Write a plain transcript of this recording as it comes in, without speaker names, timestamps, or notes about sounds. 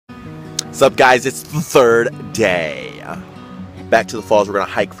What's up, guys? It's the third day. Back to the falls. We're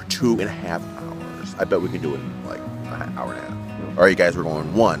gonna hike for 2.5 hours. I bet we can do it in like an hour and a half. All right, guys, we're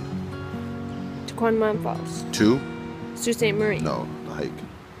going 1 to Quanamon Falls. 2 Sault Ste. Marie. No, the hike.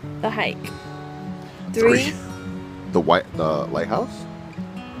 The hike. 3 the lighthouse.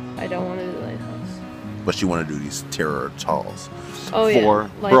 I don't want to do the lighthouse. But you want to do these terror talls. Oh 4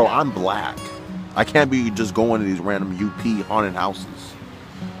 yeah. Bro, I'm black. I can't be just going to these random UP haunted houses.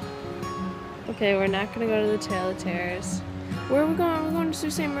 Okay, we're not gonna go to the Trail of Terrors. Where are we going? We're going to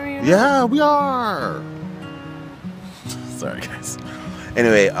Sault Ste. Marie. Yeah, we are. Sorry, guys.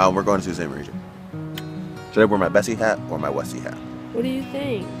 Anyway, we're going to Sault Ste. Marie. Should I wear my Bessie hat or my Westie hat? What do you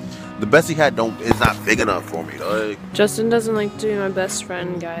think? The Bessie hat is not big enough for me. Like. Justin doesn't like to be my best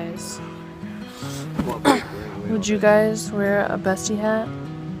friend, guys. Would you guys wear a bestie hat?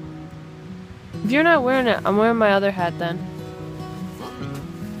 If you're not wearing it, I'm wearing my other hat then.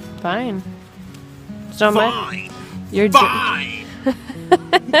 Fine. So Fine. You're fine.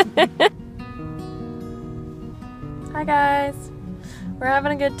 Hi guys. We're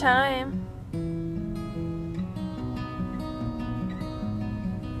having a good time.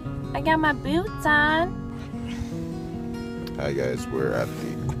 I got my boots on. Hi guys, we're at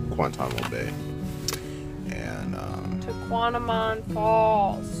the Guantanamo Bay. And to Quanamon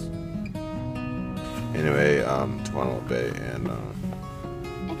Falls. Anyway, to Guantanamo Bay, and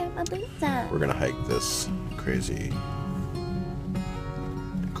I got my boots on. we're gonna hike this crazy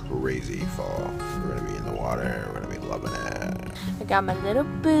fall. We're gonna be in the water. We're gonna be loving it. I got my little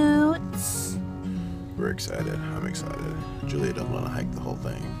boots. We're excited. I'm excited. Julia doesn't want to hike the whole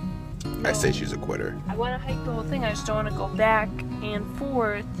thing. No. I say she's a quitter. I want to hike the whole thing. I just don't want to go back and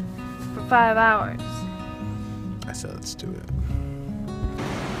forth for 5 hours. I said let's do it.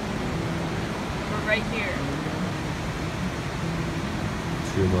 We're right here.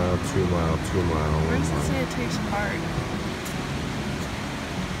 2 mile, 2 mile, 2 mile. Where does it say it takes part?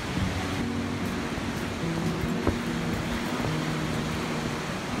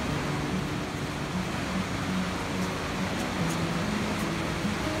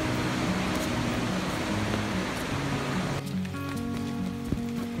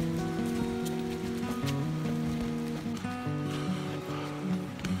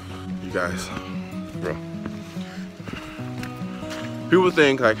 You guys, bro. People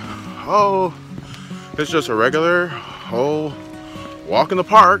think like, oh, it's just a regular walk in the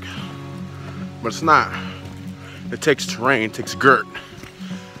park, but it's not. It takes terrain, it takes dirt,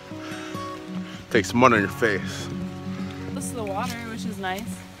 it takes mud on your face. This is the water, which is nice.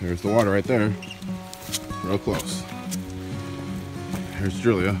 There's the water right there, real close. Here's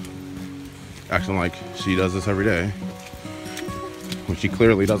Julia, acting like she does this every day, when she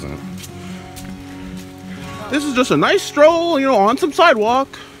clearly doesn't. This is just a nice stroll, you know, on some sidewalk.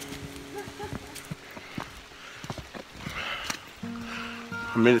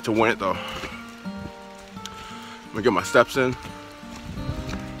 A minute to win it though. I'm gonna get my steps in.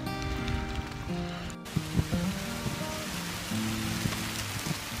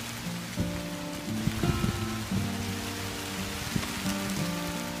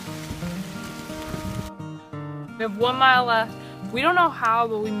 We have 1 mile left. We don't know how,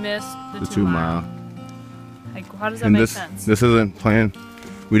 but we missed the 2 mile. Like, how does that make sense? This isn't planned.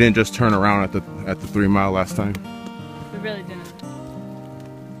 We didn't just turn around at the 3 mile last time. We really didn't.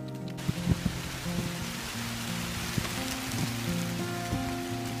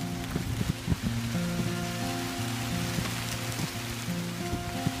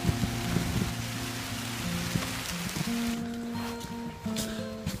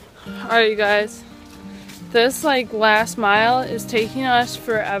 Alright, you guys. This like last mile is taking us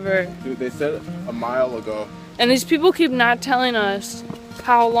forever. Dude, they said a mile ago. And these people keep not telling us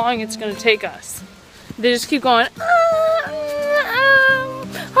how long it's gonna take us. They just keep going,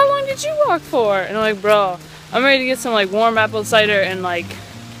 how long did you walk for? And I'm like, bro, I'm ready to get some like warm apple cider and like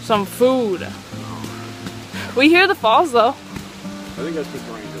some food. We hear the falls though. I think that's just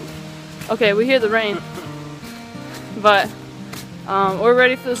rain, dude. Okay, we hear the rain. But we're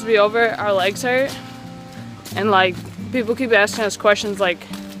ready for this to be over. Our legs hurt. And like, people keep asking us questions like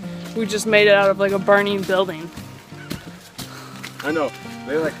we just made it out of like a burning building. I know.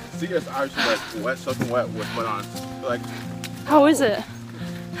 They like see us actually like wet, soaking wet with mud on. They're like, how is it?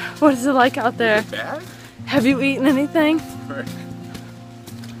 What is it like out there? Is it bad? Have you eaten anything? Right.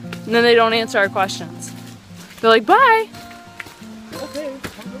 And then they don't answer our questions. They're like, bye. Okay.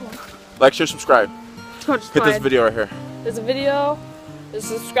 Like, share, subscribe. Hit this video right here. There's a video. There's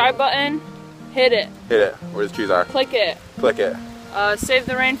a subscribe button. Hit it. Hit it. Where the trees are. Click it. Click it. Save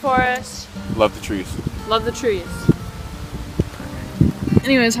the rainforest. Love the trees. Love the trees.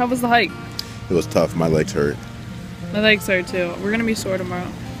 Anyways, how was the hike? It was tough. My legs hurt. My legs hurt too. We're gonna be sore tomorrow.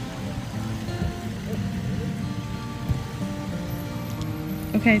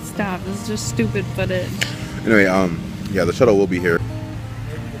 Okay, stop. This is just stupid footage. Anyway, yeah, the shuttle will be here.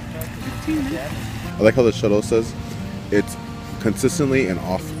 15 minutes. I like how the shuttle says it's consistently and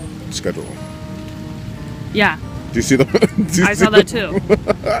off schedule. Yeah, Do you see the? I saw that too.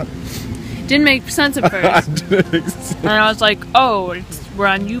 Didn't make sense at first. And I was like, oh, we're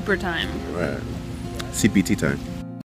on Uber time. Right. CPT time.